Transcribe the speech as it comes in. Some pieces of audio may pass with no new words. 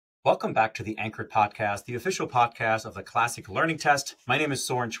Welcome back to the Anchored Podcast, the official podcast of the Classic Learning Test. My name is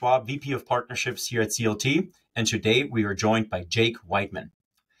Soren, VP of Partnerships here at CLT, and today we are joined by Jake Weidmann.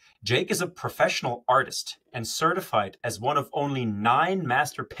 Jake is a professional artist and certified as one of only 9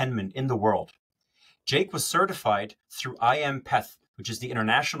 master penmen in the world. Jake was certified through unpacks, which is the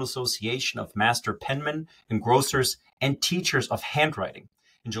International Association of Master Penmen, Engrossers, and Teachers of Handwriting,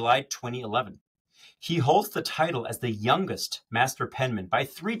 in July 2011. He holds the title as the youngest master penman by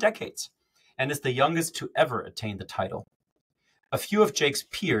 3 decades and is the youngest to ever attain the title. A few of Jake's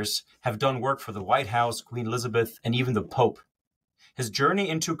peers have done work for the White House, Queen Elizabeth, and even the Pope. His journey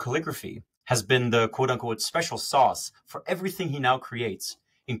into calligraphy has been the quote-unquote special sauce for everything he now creates,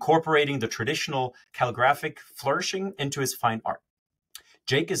 incorporating the traditional calligraphic flourishing into his fine art.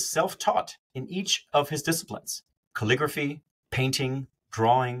 Jake is self-taught in each of his disciplines: calligraphy, painting,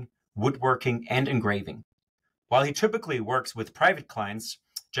 drawing, woodworking, and engraving. While he typically works with private clients,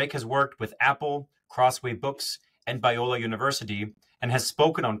 Jake has worked with Apple, Crossway Books, and Biola University, and has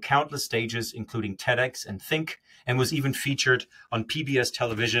spoken on countless stages, including TEDx and Think, and was even featured on PBS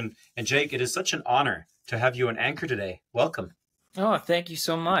television. And Jake, it is such an honor to have you on Anchor today. Welcome. Oh, thank you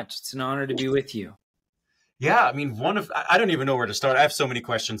so much. It's an honor to be with you. Yeah, I mean, I don't even know where to start. I have so many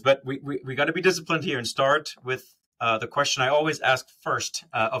questions, but we got to be disciplined here and start with the question I always ask first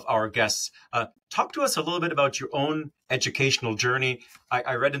of our guests. Talk to us a little bit about your own educational journey.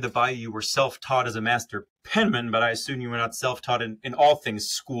 I read in the bio you were self-taught as a master penman, but I assume you were not self-taught in all things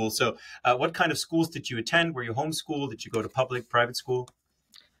school. So what kind of schools did you attend? Were you homeschooled? Did you go to public, private school?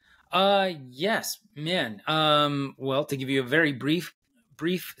 Yes, man. Well, to give you a very brief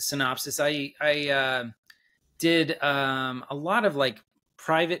synopsis, I did a lot of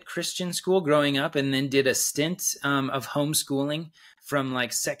private Christian school growing up, and then did a stint of homeschooling from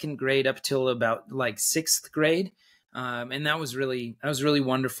second grade up till about sixth grade. And that was really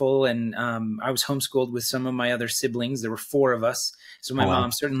wonderful. And I was homeschooled with some of my other siblings. There were 4 of us. So my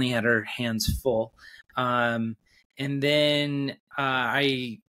mom certainly had her hands full. And then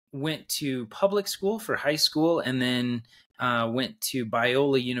I went to public school for high school, and then went to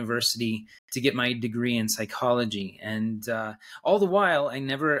Biola University to get my degree in psychology. And all the while, I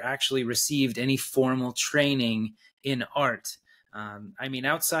never actually received any formal training in art. I mean,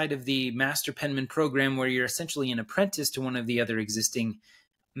 outside of the Master Penman program, where you're essentially an apprentice to one of the other existing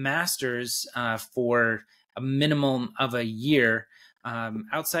masters for a minimum of a year,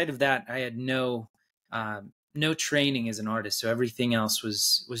 outside of that, I had no training as an artist. So everything else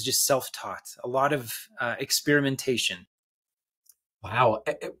was just self-taught, a lot of experimentation. Wow.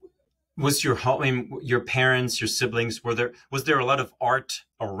 Was your home, I mean, your parents, your siblings, was there a lot of art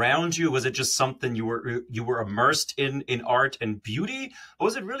around you? Was it just something you were immersed in art and beauty? Or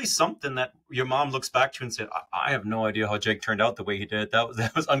was it really something that your mom looks back to and said, I have no idea how Jake turned out the way he did.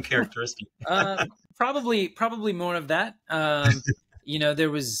 That was uncharacteristic. Probably more of that. There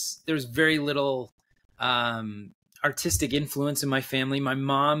was very little artistic influence in my family. My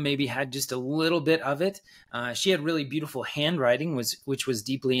mom maybe had just a little bit of it. She had really beautiful handwriting, which was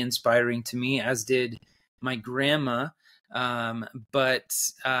deeply inspiring to me, as did my grandma. But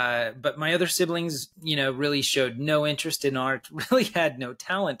my other siblings, really showed no interest in art, really had no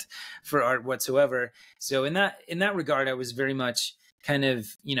talent for art whatsoever. So in that regard, I was very much kind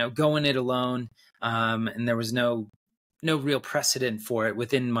of, going it alone. And there was no real precedent for it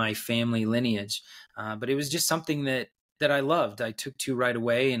within my family lineage. But it was just something that I loved. I took to right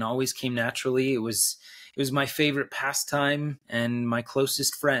away and always came naturally. It was my favorite pastime and my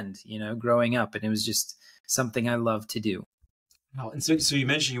closest friend, growing up. And it was just something I loved to do. Oh, and so you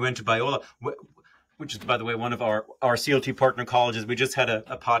mentioned you went to Biola, which is, by the way, one of our CLT partner colleges. We just had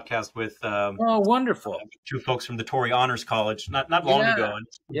a podcast with wonderful 2 folks from the Torrey Honors College not long ago. And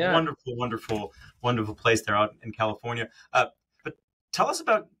yeah. Wonderful place there out in California. But tell us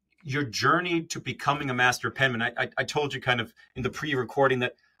about your journey to becoming a master penman. I told you kind of in the pre-recording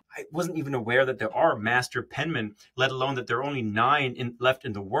that I wasn't even aware that there are master penmen, let alone that there are only 9 left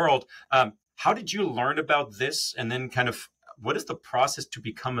in the world. How did you learn about this? And then kind of what is the process to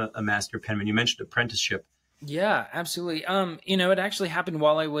become a master penman? You mentioned apprenticeship. Yeah, absolutely. It actually happened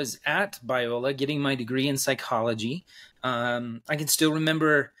while I was at Biola getting my degree in psychology. I can still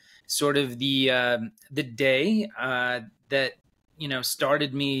remember sort of the day that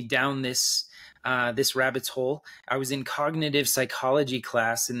started me down this rabbit's hole. I was in cognitive psychology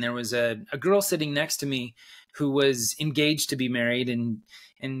class, and there was a girl sitting next to me who was engaged to be married,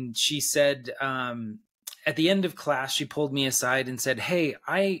 and she said, at the end of class, she pulled me aside and said, "Hey,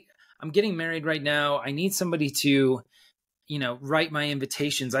 I'm getting married right now. I need somebody to, write my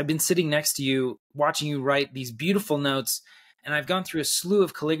invitations. I've been sitting next to you, watching you write these beautiful notes, and I've gone through a slew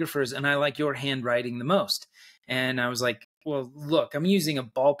of calligraphers, and I like your handwriting the most. And I was like, well, look, I'm using a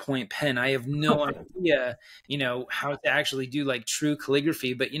ballpoint pen. I have no idea, how to actually do like true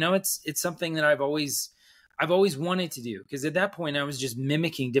calligraphy. But it's something that I've always wanted to do, because at that point I was just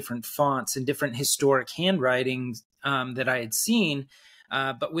mimicking different fonts and different historic handwritings that I had seen,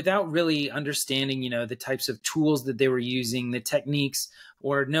 but without really understanding, the types of tools that they were using, the techniques,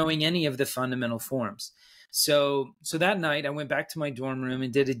 or knowing any of the fundamental forms. So that night I went back to my dorm room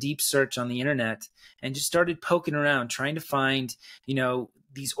and did a deep search on the internet and just started poking around, trying to find,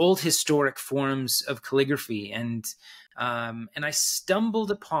 these old historic forms of calligraphy. And I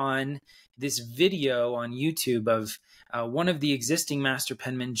stumbled upon this video on YouTube of one of the existing master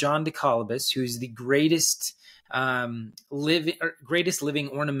penmen, John de Colibus, who's the greatest living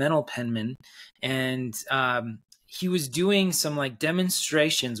ornamental penman. And he was doing some like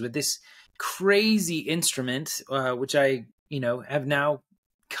demonstrations with this crazy instrument, which I, have now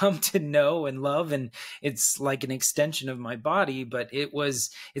come to know and love, and it's like an extension of my body. But it's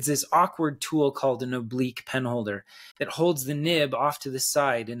this awkward tool called an oblique pen holder that holds the nib off to the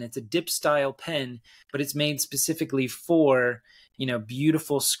side, and it's a dip style pen, but it's made specifically for,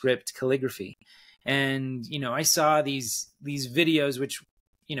 beautiful script calligraphy. And I saw these videos which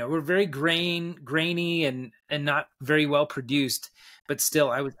were very grainy and not very well produced, but still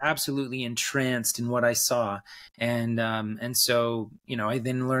I was absolutely entranced in what I saw. And so I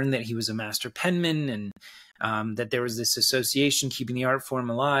then learned that he was a master penman, and that there was this association keeping the art form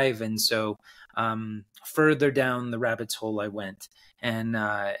alive. And so further down the rabbit's hole I went,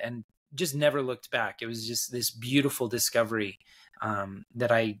 and just never looked back. It was just this beautiful discovery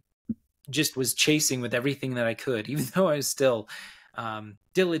that I just was chasing with everything that I could, even though I was still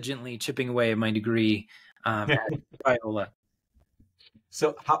diligently chipping away at my degree at Biola.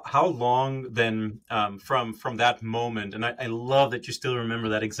 So how long then from that moment, and I love that you still remember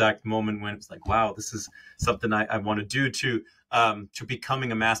that exact moment when it's like, wow, this is something I want to do, to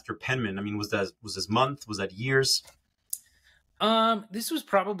becoming a master penman. I mean, was this month? Was that years? This was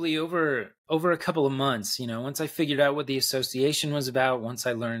probably over a couple of months. Once I figured out what the association was about, once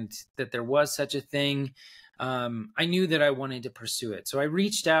I learned that there was such a thing, I knew that I wanted to pursue it. So I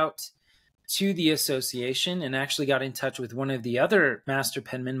reached out to the association and actually got in touch with one of the other master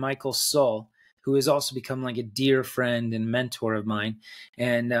penmen, Michael Sull, who has also become like a dear friend and mentor of mine.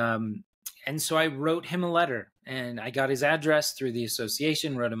 And so I wrote him a letter, and I got his address through the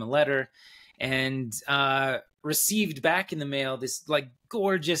association, wrote him a letter, and received back in the mail this like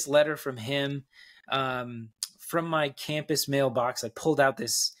gorgeous letter from him, from my campus mailbox. I pulled out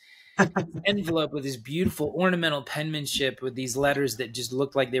this envelope with this beautiful ornamental penmanship with these letters that just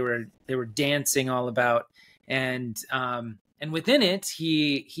looked like they were dancing all about. And within it,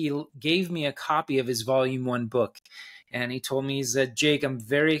 he gave me a copy of his volume 1 book. And he told me, he said, "Jake, I'm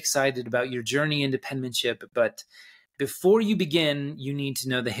very excited about your journey into penmanship, but before you begin, you need to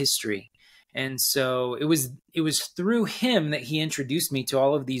know the history." And so it was through him that he introduced me to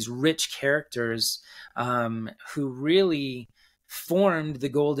all of these rich characters who really formed the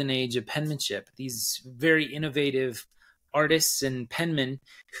golden age of penmanship. These very innovative artists and penmen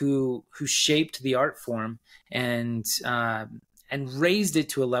who shaped the art form and raised it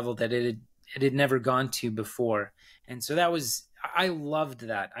to a level that it had never gone to before. And so I loved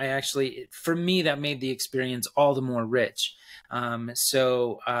that. For me, that made the experience all the more rich.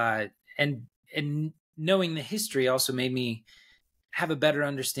 And knowing the history also made me have a better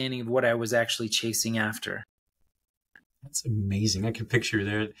understanding of what I was actually chasing after. That's amazing. I can picture you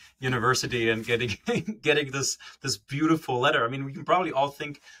there at university and getting this beautiful letter. I mean, we can probably all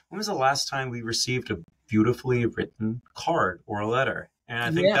think, when was the last time we received a beautifully written card or a letter? And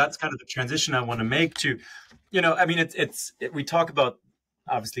I think that's kind of the transition I want to make to, I mean, we talk about,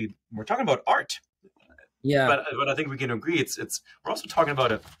 obviously we're talking about art. Yeah. But I think we can agree we're also talking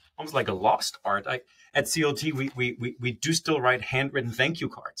about almost like a lost art. At CLT, we do still write handwritten thank you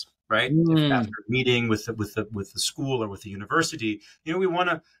cards, right? After a meeting with the school or with the university, we want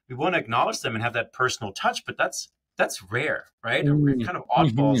to acknowledge them and have that personal touch, but that's rare, right? We're kind of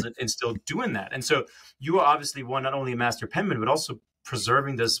oddballs in still doing that. And so you are obviously not only a master penman, but also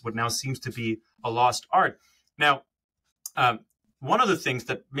preserving this, what now seems to be a lost art. Now, one of the things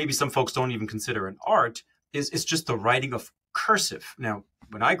that maybe some folks don't even consider an art is just the writing of cursive. Now,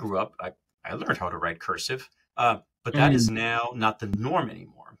 when I grew up, I learned how to write cursive, but that is now not the norm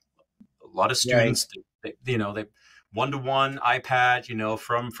anymore. A lot of students, they one-to-one iPad,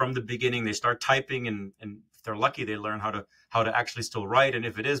 from the beginning, they start typing, and if they're lucky, they learn how to actually still write. And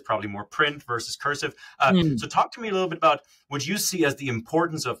if it is, probably more print versus cursive. So talk to me a little bit about what you see as the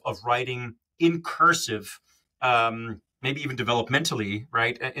importance of writing in cursive, maybe even developmentally,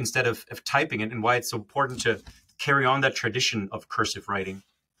 right, instead of typing it, and why it's so important to carry on that tradition of cursive writing.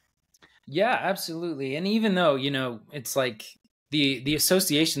 Yeah, absolutely. And even though, it's like the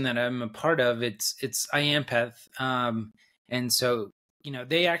association that I'm a part of, it's IAMPETH. And so,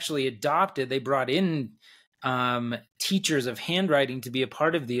 they actually they brought in teachers of handwriting to be a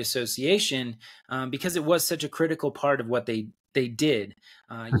part of the association, because it was such a critical part of what they did.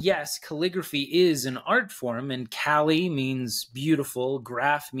 Yes, calligraphy is an art form, and Kali means beautiful,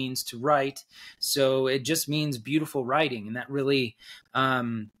 graph means to write. So it just means beautiful writing. And that really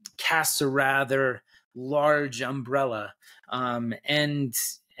casts a rather large umbrella. And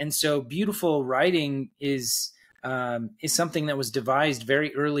so beautiful writing is something that was devised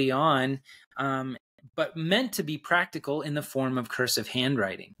very early on, but meant to be practical in the form of cursive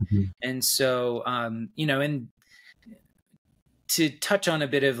handwriting. Mm-hmm. And so, and to touch on a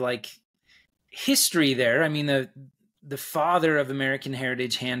bit of like history there, I mean, the father of American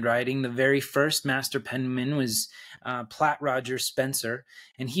heritage handwriting, the very first master penman, was Platt Roger Spencer,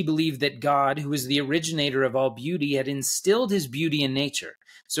 and he believed that God, who was the originator of all beauty, had instilled his beauty in nature.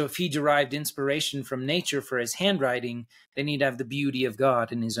 So if he derived inspiration from nature for his handwriting, then he'd have the beauty of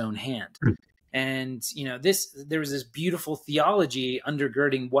God in his own hand. And there was this beautiful theology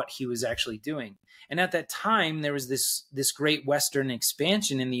undergirding what he was actually doing. And at that time, there was this great Western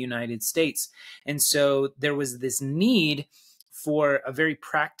expansion in the United States, and so there was this need for a very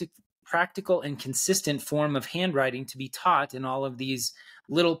practical and consistent form of handwriting to be taught in all of these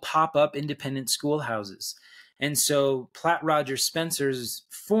little pop-up independent schoolhouses. And so Platt Roger Spencer's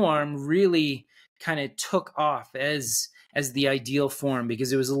form really kind of took off as the ideal form,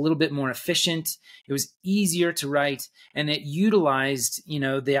 because it was a little bit more efficient, it was easier to write, and it utilized,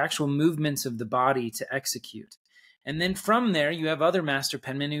 the actual movements of the body to execute. And then from there, you have other master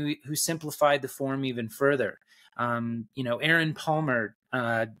penmen who simplified the form even further. Aaron Palmer,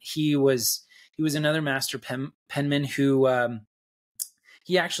 he was another master penman who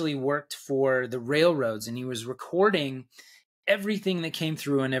he actually worked for the railroads, and he was recording everything that came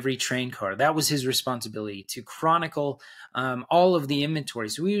through on every train car. That was his responsibility, to chronicle all of the inventory.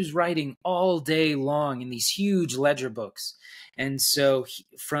 So he was writing all day long in these huge ledger books. And so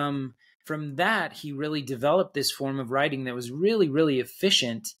from that, he really developed this form of writing that was really, really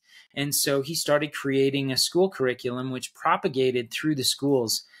efficient. And so he started creating a school curriculum which propagated through the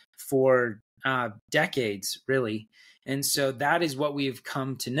schools for decades, really. And so that is what we've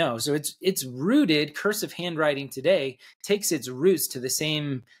come to know. So it's rooted, cursive handwriting today takes its roots to the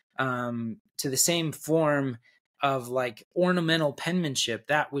same form of like ornamental penmanship,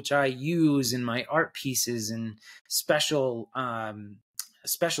 that which I use in my art pieces and special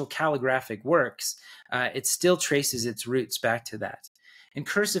calligraphic works. It still traces its roots back to that. And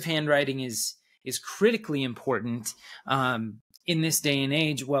cursive handwriting is critically important in this day and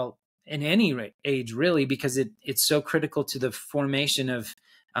age. Well, in any age, really, because it's so critical to the formation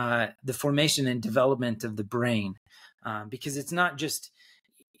and development of the brain. Because it's not just,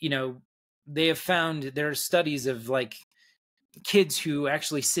 they have found, there are studies of like kids who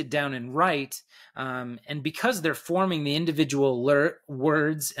actually sit down and write, and because they're forming the individual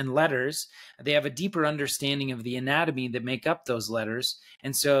words and letters, they have a deeper understanding of the anatomy that make up those letters,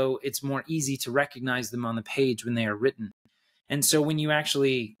 and so it's more easy to recognize them on the page when they are written. And so when you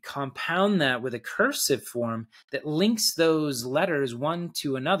actually compound that with a cursive form that links those letters one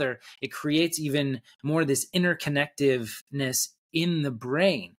to another, it creates even more this interconnectiveness in the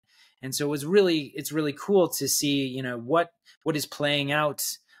brain. And so it's really cool to see, what is playing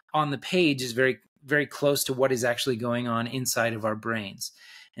out on the page is very, very close to what is actually going on inside of our brains.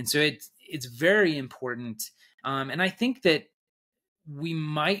 And so it's very important. And I think that we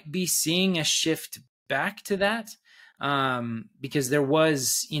might be seeing a shift back to that. Because there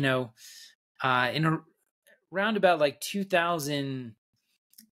was, around about like 2010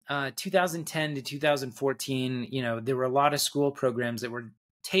 to 2014, there were a lot of school programs that were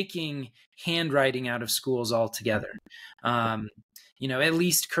taking handwriting out of schools altogether. At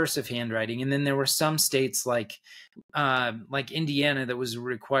least cursive handwriting. And then there were some states like Indiana that was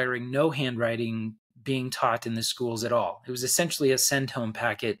requiring no handwriting being taught in the schools at all. It was essentially a send home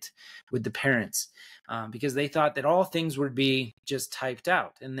packet with the parents. Because they thought that all things would be just typed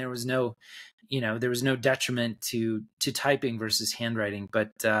out, and there was no detriment to typing versus handwriting.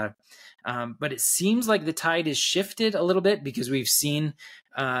 But it seems like the tide has shifted a little bit, because we've seen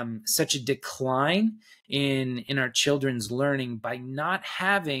such a decline in our children's learning by not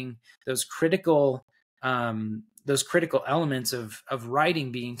having those critical elements of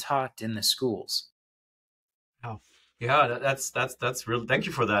writing being taught in the schools. Oh, yeah, that's real. Thank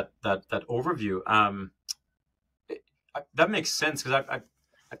you for that overview. that makes sense because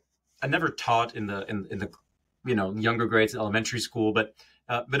I never taught in the younger grades in elementary school, but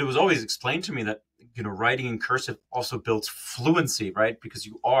it was always explained to me that writing in cursive also builds fluency, right? Because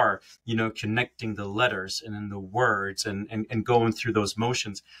you are connecting the letters and then the words and going through those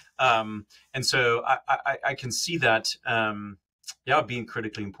motions, and so I can see that being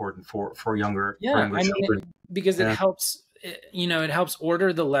critically important for younger children. Because Yeah. it helps. It helps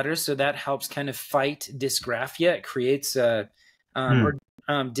order the letters, so that helps kind of fight dysgraphia. It creates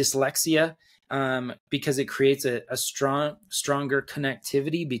dyslexia, because it creates a stronger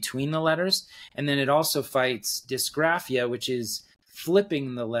connectivity between the letters. And then it also fights dysgraphia, which is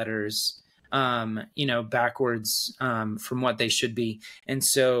flipping the letters, backwards, from what they should be. And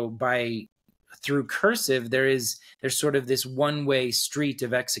so through cursive, there's sort of this one-way street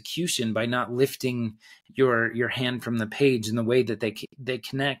of execution by not lifting your hand from the page, and the way that they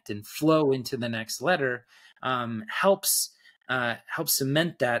connect and flow into the next letter helps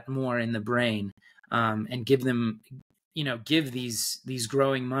cement that more in the brain, and give these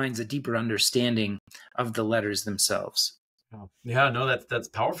growing minds a deeper understanding of the letters themselves. Yeah, no, that's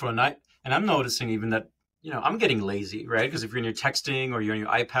powerful, and I'm noticing even that I'm getting lazy, right? Because if you're in your texting or you're on your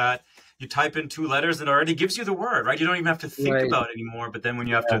iPad, you type in 2 letters and it already gives you the word, right? You don't even have to think about it anymore. But then when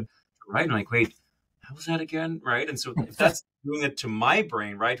you have to write, I'm like, wait, how was that again, right? And so if that's doing it to my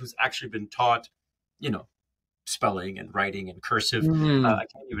brain, right, who's actually been taught, spelling and writing and cursive, I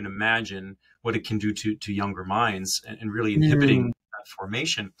can't even imagine what it can do to younger minds and really inhibiting that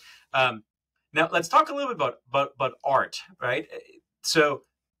formation. Now let's talk a little bit about art, right? So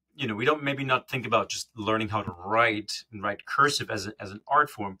we don't maybe not think about just learning how to write and write cursive as an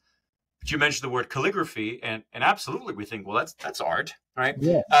art form. But you mentioned the word calligraphy, and absolutely we think, well, that's art, right?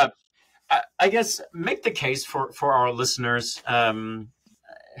 Yeah. I guess make the case for our listeners.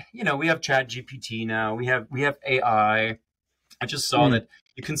 We have Chat GPT now. We have AI. I just saw that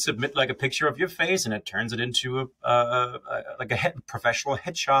you can submit like a picture of your face, and it turns it into a professional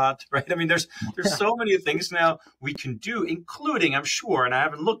headshot, right? I mean, there's so many things now we can do, including, I'm sure, and I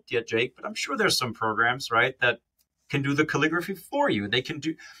haven't looked yet, Jake, but I'm sure there's some programs, right, that can do the calligraphy for you. They can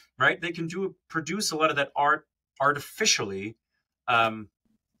do, right? They can produce a lot of that art artificially.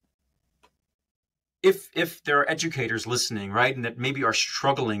 If there are educators listening, right, and that maybe are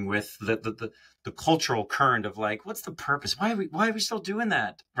struggling with the cultural current of like, what's the purpose? Why are we still doing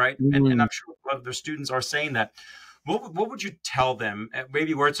that, right? And I'm sure a lot of their students are saying that. What would you tell them?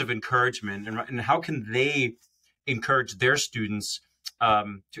 Maybe words of encouragement, and how can they encourage their students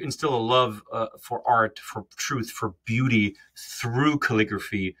to instill a love for art, for truth, for beauty through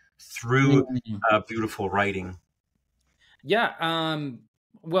calligraphy, through beautiful writing? Yeah.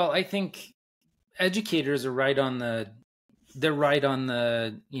 Well, I think educators are right on the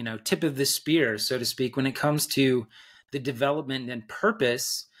tip of the spear, so to speak, when it comes to the development and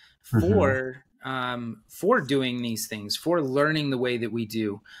purpose for doing these things, for learning the way that we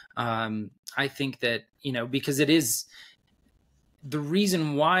do. I think that because it is the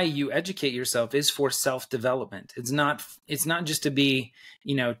reason why you educate yourself is for self-development. It's not just to be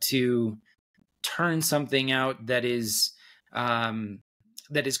to turn something out that is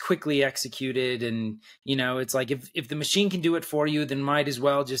quickly executed. And, it's like, if the machine can do it for you, then might as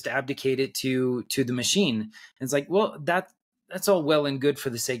well just abdicate it to the machine. And it's like, well, that's all well and good for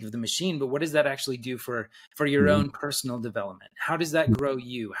the sake of the machine, but what does that actually do for your own personal development? How does that grow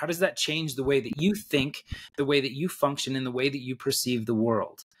you? How does that change the way that you think, the way that you function, and the way that you perceive the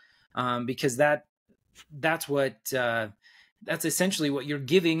world? Because that's essentially what you're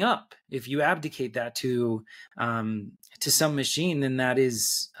giving up. If you abdicate that to some machine, then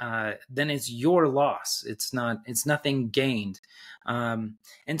then it's your loss. It's nothing gained. And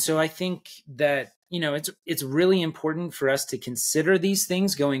so I think that, it's really important for us to consider these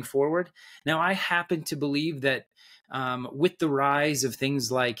things going forward. Now, I happen to believe that with the rise of things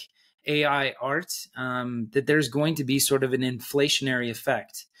like AI art, that there's going to be sort of an inflationary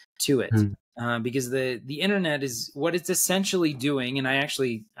effect to it. Because the internet is what it's essentially doing. And I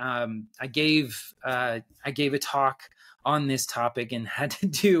actually, I gave a talk on this topic and had to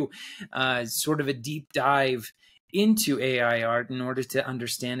do sort of a deep dive into AI art in order to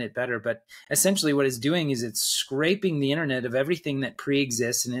understand it better. But essentially what it's doing is it's scraping the internet of everything that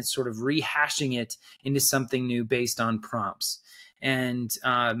pre-exists, and it's sort of rehashing it into something new based on prompts. And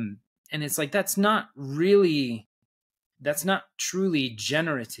it's like, that's not truly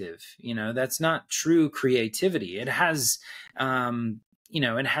generative. That's not true creativity. It has,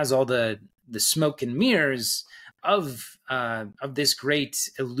 it has all the smoke and mirrors of this great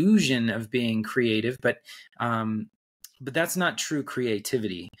illusion of being creative, but but that's not true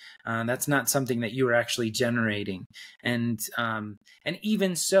creativity. That's not something that you are actually generating. And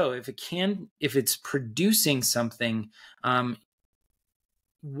even so, if it's producing something,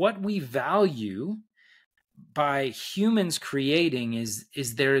 what we value by humans creating is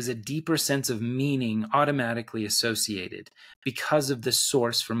there is a deeper sense of meaning automatically associated because of the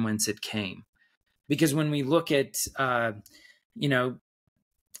source from whence it came. Because when we look at, you know,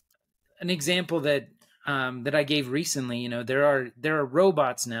 an example that I gave recently, there are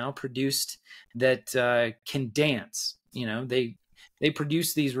robots now produced that can dance. They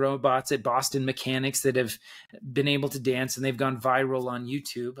produce these robots at Boston Mechanics that have been able to dance, and they've gone viral on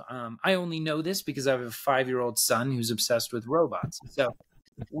YouTube. I only know this because I have a 5-year-old son who's obsessed with robots. So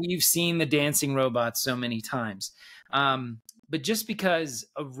we've seen the dancing robots so many times. But just because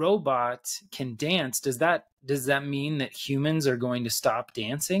a robot can dance, does that mean that humans are going to stop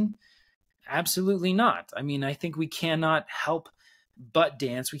dancing? Absolutely not. I mean, I think we cannot help but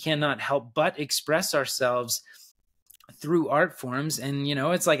dance. We cannot help but express ourselves through art forms. And,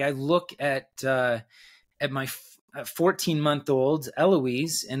 it's like I look at my 14-month-old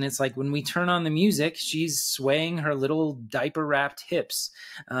Eloise, and it's like when we turn on the music, she's swaying her little diaper wrapped hips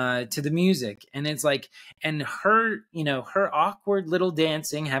to the music. And it's like, and her awkward little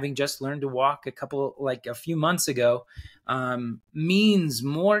dancing, having just learned to walk a few months ago, means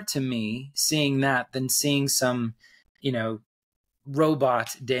more to me seeing that than seeing some,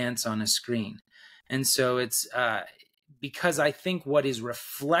 robot dance on a screen. And so it's, because I think what is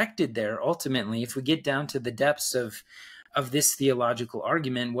reflected there, ultimately, if we get down to the depths of this theological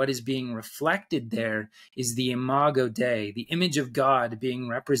argument, what is being reflected there is the imago Dei, the image of God being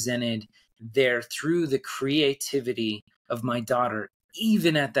represented there through the creativity of my daughter,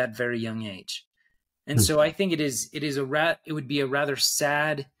 even at that very young age. And so I think it would be a rather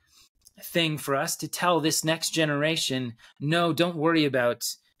sad thing for us to tell this next generation, no, don't worry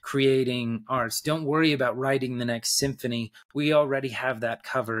about creating arts. Don't worry about writing the next symphony. We already have that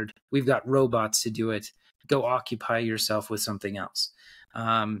covered. We've got robots to do it. Go occupy yourself with something else.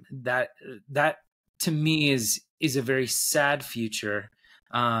 That to me is a very sad future.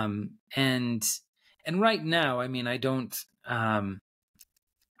 And right now, I mean, I don't.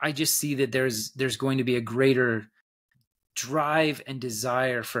 I just see that there's going to be a greater drive and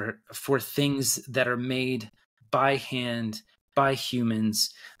desire for things that are made by hand, by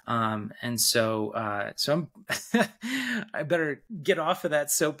humans. And so I'm I better get off of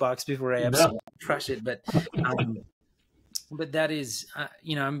that soapbox before I absolutely crush it. But that is,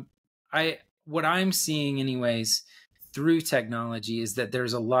 what I'm seeing anyways through technology is that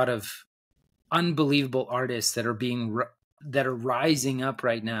there's a lot of unbelievable artists that are rising up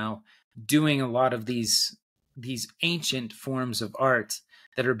right now, doing a lot of these ancient forms of art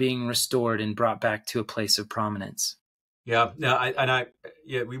that are being restored and brought back to a place of prominence. Yeah,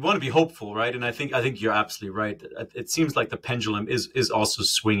 we want to be hopeful, right? And I think you're absolutely right. It seems like the pendulum is also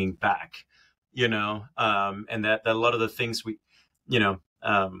swinging back, and that a lot of the things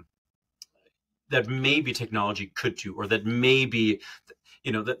that maybe technology could do, or that maybe,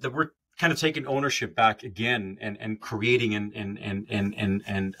 that we're kind of taking ownership back again and creating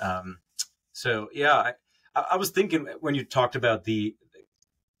so yeah, I was thinking when you talked about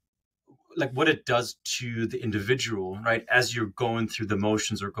what it does to the individual, right? As you're going through the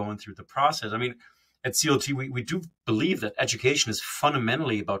motions or going through the process. I mean, at CLT, we do believe that education is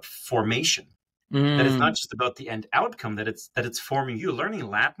fundamentally about formation, that it's not just about the end outcome, that it's forming you. Learning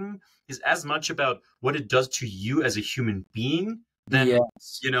Latin is as much about what it does to you as a human being than,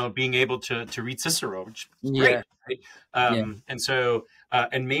 being able to read Cicero, which is great, right? And so,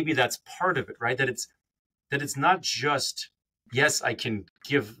 and maybe that's part of it, right? That it's not just, yes, I can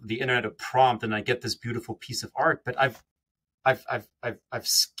give the internet a prompt and I get this beautiful piece of art, but I've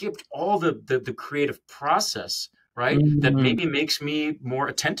skipped all the creative process, right? That maybe makes me more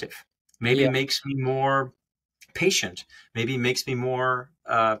attentive, maybe makes me more patient, maybe makes me more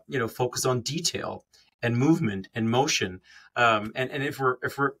focused on detail and movement and motion. And if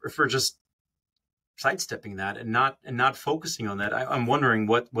we're just sidestepping that and not focusing on that, I'm wondering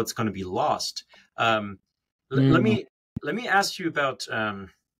what's going to be lost. Let me ask you about,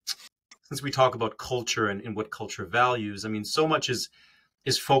 since we talk about culture and what culture values. I mean, so much is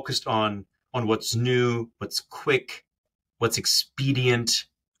focused on what's new, what's quick, what's expedient.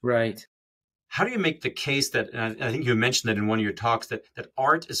 Right. How do you make the case that, and I think you mentioned that in one of your talks, that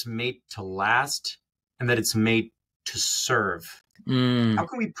art is made to last and that it's made to serve? How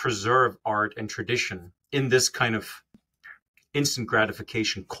can we preserve art and tradition in this kind of instant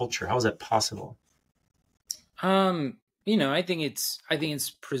gratification culture? How is that possible? I think it's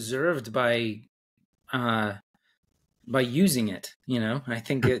preserved by using it. I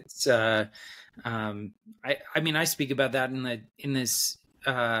think it's I mean, I speak about that in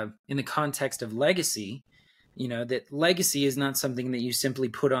the context of legacy. That legacy is not something that you simply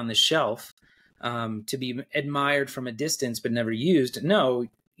put on the shelf to be admired from a distance but never used. No,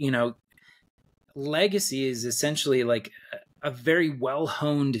 legacy is essentially like a very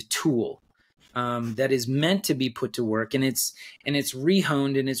well-honed tool that is meant to be put to work, and it's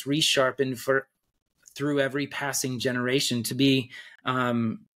rehoned and it's resharpened through every passing generation to be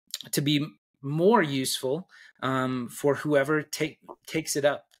more useful for whoever takes it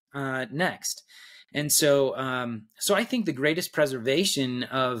up next. And so I think the greatest preservation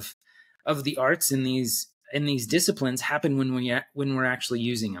of the arts in these disciplines happen when we're actually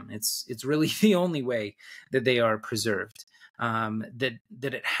using them. It's really the only way that they are preserved. That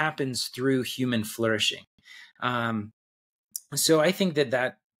it happens through human flourishing. So I think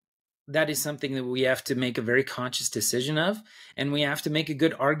that is something that we have to make a very conscious decision of, and we have to make a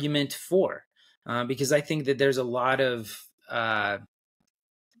good argument for, because I think that there's a lot of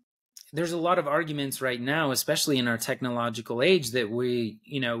arguments right now, especially in our technological age, that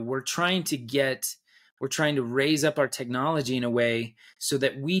we're trying to raise up our technology in a way so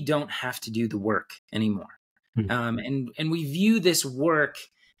that we don't have to do the work anymore. And we view this work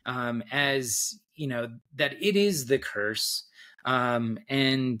as, that it is the curse. But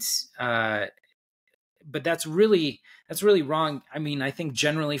that's really wrong. I mean, I think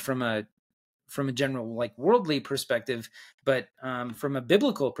generally from a general like worldly perspective, but from a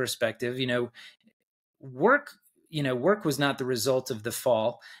biblical perspective, work was not the result of the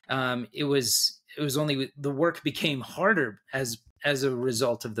fall. It was only the work became harder as a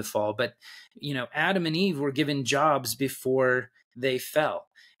result of the fall. But Adam and Eve were given jobs before they fell.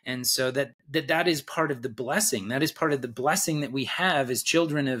 And so that is part of the blessing. That is part of the blessing that we have as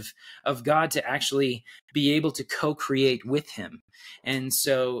children of God, to actually be able to co-create with him. And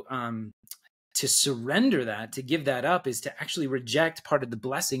so to surrender that, to give that up, is to actually reject part of the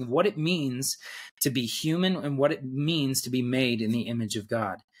blessing of what it means to be human and what it means to be made in the image of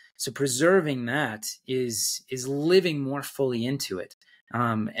God. So preserving that is living more fully into it.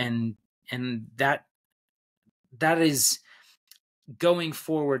 And that is, going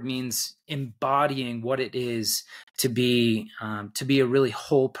forward, means embodying what it is to be a really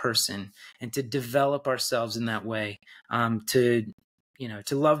whole person, and to develop ourselves in that way, to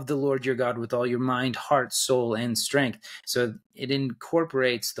love the Lord your God with all your mind, heart, soul, and strength. So it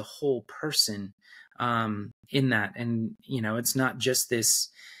incorporates the whole person in that. And it's not just this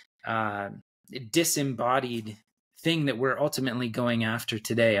disembodied thing that we're ultimately going after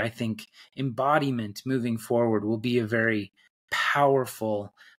today. I think embodiment moving forward will be a very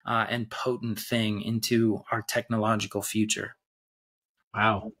powerful and potent thing into our technological future.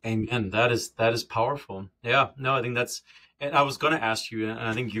 Wow. Amen. That is powerful. Yeah. No, I think and I was going to ask you, and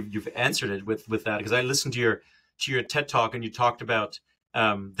I think you've answered it with that, because I listened to your TED Talk, and you talked about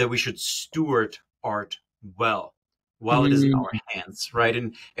that we should steward art well while it is in our hands, right?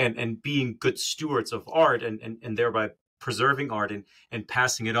 And being good stewards of art, and thereby preserving art and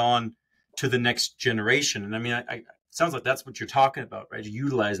passing it on to the next generation. And I mean, I sounds like that's what you're talking about, right?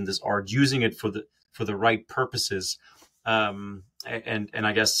 Utilizing this art, using it for the right purposes, and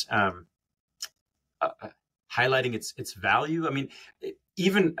I guess highlighting its value. I mean,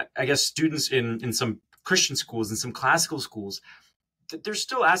 even I guess students in some Christian schools and some classical schools, they're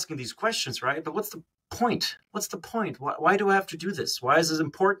still asking these questions, right? But what's the point? What's the point? Why do I have to do this? Why is this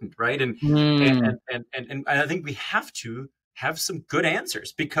important, right? And I think we have to have some good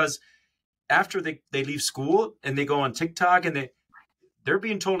answers, because after they leave school and they go on TikTok, and they're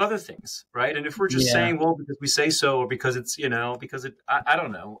being told other things, right? And if we're just saying, well, because we say so, or because it's, because I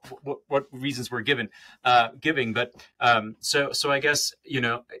don't know what reasons we're giving, but so I guess,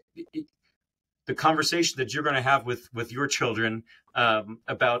 the conversation that you're going to have with your children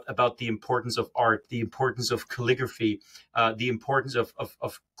about the importance of art, the importance of calligraphy, the importance of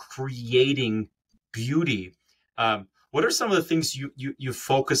creating beauty. What are some of the things you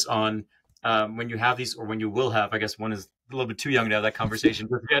focus on when you have these, or when you will have? I guess one is a little bit too young to have that conversation.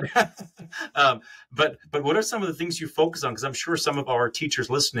 But what are some of the things you focus on? Because I'm sure some of our teachers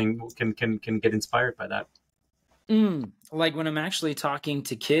listening can get inspired by that. Like when I'm actually talking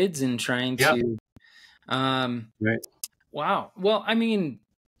to kids and trying to, right. Wow. Well, I mean,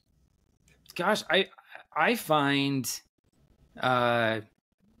 gosh, I find, and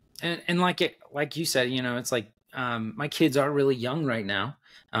like you said, it's like, my kids are really young right now.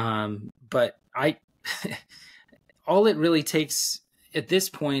 But all it really takes at this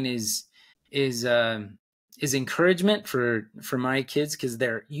point is encouragement for my kids, because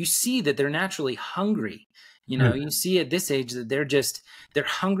you see that they're naturally hungry, You see at this age that they're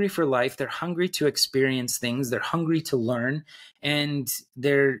hungry for life. They're hungry to experience things. They're hungry to learn, and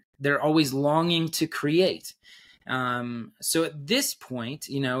they're always longing to create. So at this point,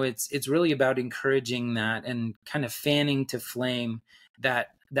 it's really about encouraging that and kind of fanning to flame that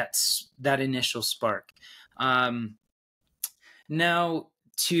initial spark. Now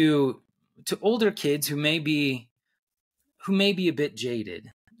to older kids who may be a bit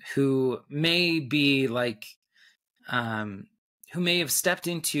jaded, who may be like, who may have stepped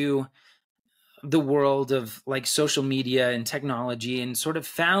into the world of like social media and technology and sort of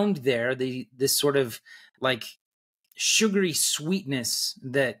found there this sort of like sugary sweetness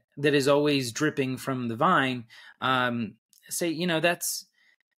that is always dripping from the vine, say,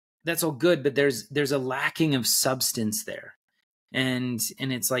 that's all good, but there's a lacking of substance there. And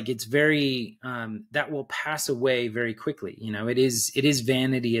it's like, it's very, that will pass away very quickly. It is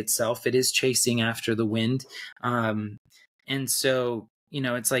vanity itself. It is chasing after the wind. And so,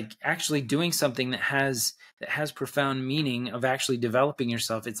 it's like actually doing something that has profound meaning, of actually developing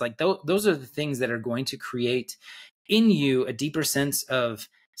yourself. It's like, those are the things that are going to create in you a deeper sense of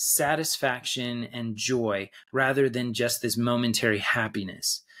satisfaction and joy, rather than just this momentary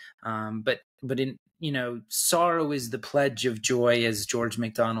happiness. But in, sorrow is the pledge of joy, as George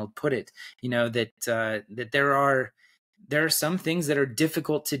MacDonald put it. That there are some things that are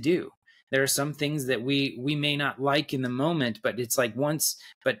difficult to do. There are some things that we may not like in the moment, but it's like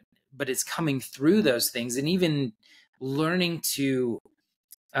but it's coming through those things, and even learning to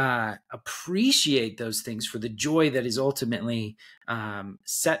appreciate those things for the joy that is ultimately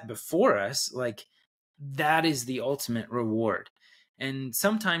set before us. Like, that is the ultimate reward. And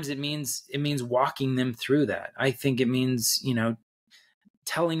sometimes it means walking them through that. I think it means,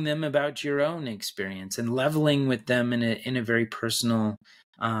 telling them about your own experience and leveling with them in a very personal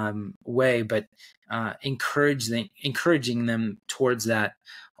way, but encouraging them towards that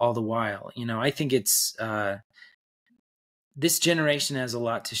all the while. I think it's this generation has a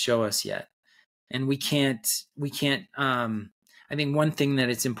lot to show us yet, and we can't. I think one thing that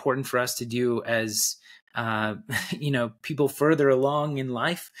it's important for us to do as people further along in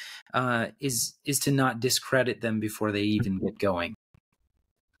life is to not discredit them before they even get going.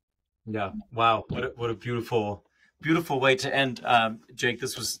 Yeah. Wow. What a beautiful way to end. Jake,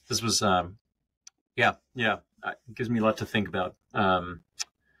 this was yeah. It gives me a lot to think about.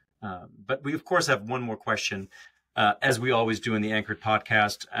 But we of course have one more question, as we always do in the Anchored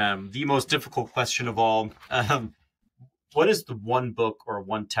podcast. The most difficult question of all. What is the one book or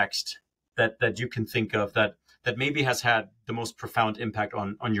one text that you can think of that maybe has had the most profound impact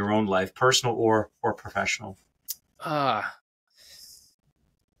on your own life, personal or professional?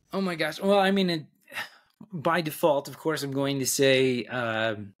 Oh my gosh. Well, I mean, by default, of course, I'm going to say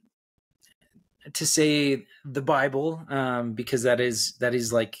the Bible, because that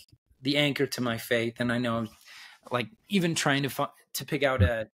is like the anchor to my faith. And I know, like, even trying to pick out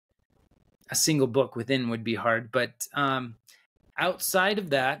a single book within would be hard, but outside of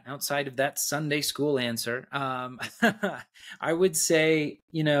that Sunday school answer, I would say,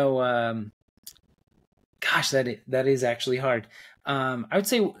 gosh, that is actually hard. I would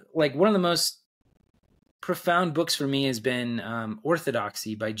say, like, one of the most profound books for me has been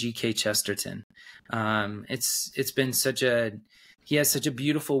Orthodoxy by G.K. Chesterton. It's been he has such a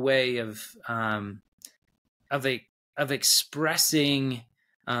beautiful way of expressing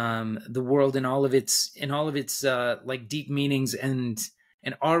the world in all of its like deep meanings, and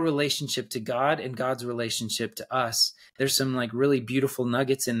our relationship to God and God's relationship to us. There's some like really beautiful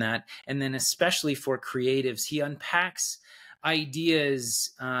nuggets in that. And then especially for creatives, he unpacks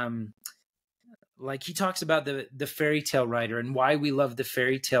ideas, like he talks about the fairy tale writer and why we love the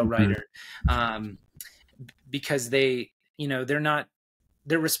fairy tale writer, because their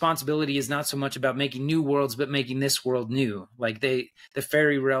responsibility is not so much about making new worlds, but making this world new. Like the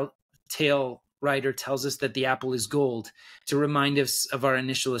fairy tale writer tells us that the apple is gold to remind us of our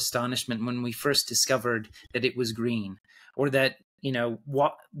initial astonishment when we first discovered that it was green, or that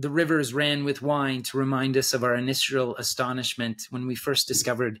the rivers ran with wine to remind us of our initial astonishment when we first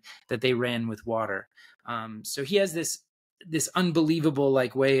discovered that they ran with water. So he has this unbelievable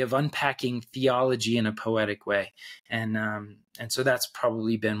like way of unpacking theology in a poetic way, and so that's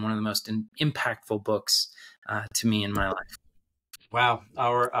probably been one of the most impactful books to me in my life. Wow,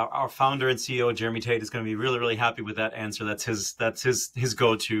 our founder and CEO Jeremy Tate is going to be really, really happy with that answer. That's his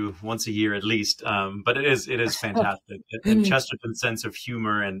go-to once a year at least. But it is fantastic. And Chesterton's sense of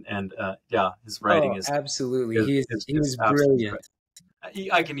humor and his writing is absolutely. He was brilliant.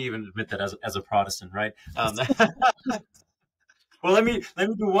 I can even admit that as a Protestant, right? Well, let me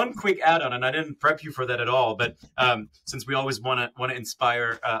do one quick add-on, and I didn't prep you for that at all. But since we always want to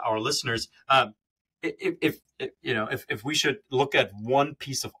inspire our listeners, if we should look at one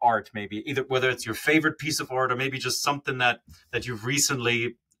piece of art, maybe either whether it's your favorite piece of art or maybe just something that you've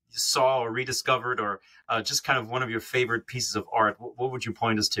recently saw or rediscovered, or just kind of one of your favorite pieces of art, what would you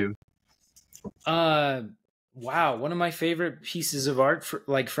point us to? Wow, one of my favorite pieces of art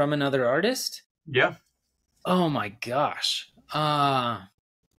from another artist. Yeah. Oh my gosh. Oh,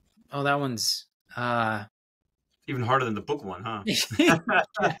 that one's even harder than the book one, huh?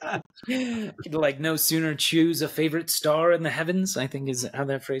 Like no sooner choose a favorite star in the heavens, I think is how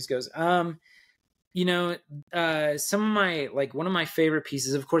that phrase goes. Some of my one of my favorite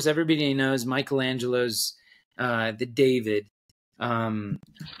pieces, of course, everybody knows Michelangelo's the David.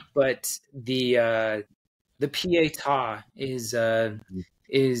 But the Pietà is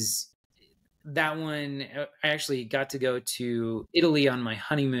that one. I actually got to go to Italy on my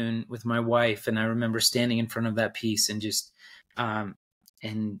honeymoon with my wife, and I remember standing in front of that piece and just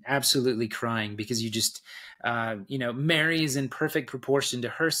and absolutely crying, because you just Mary is in perfect proportion to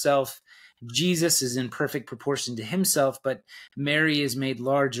herself. Jesus is in perfect proportion to himself, but Mary is made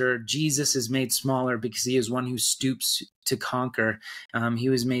larger. Jesus is made smaller because he is one who stoops to conquer. He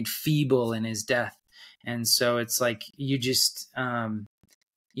was made feeble in his death. And so it's like, you just,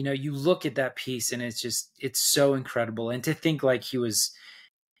 you look at that piece and it's so incredible. And to think like he was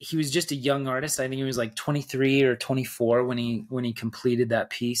just a young artist. I think he was like 23 or 24 when he completed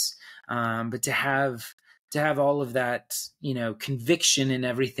that piece. But to have all of that, conviction and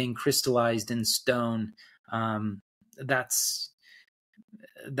everything crystallized in stone, that's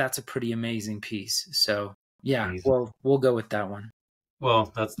a pretty amazing piece. So yeah, amazing. Well, we'll go with that one.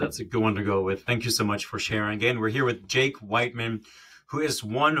 Well, that's a good one to go with. Thank you so much for sharing. Again, we're here with Jake Weidmann, who is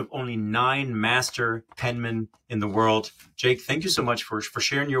one of only 9 master penmen in the world. Jake, thank you so much for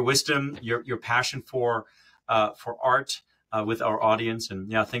sharing your wisdom, your passion for art with our audience.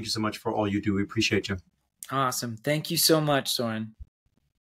 And yeah, thank you so much for all you do. We appreciate you. Awesome. Thank you so much, Soren.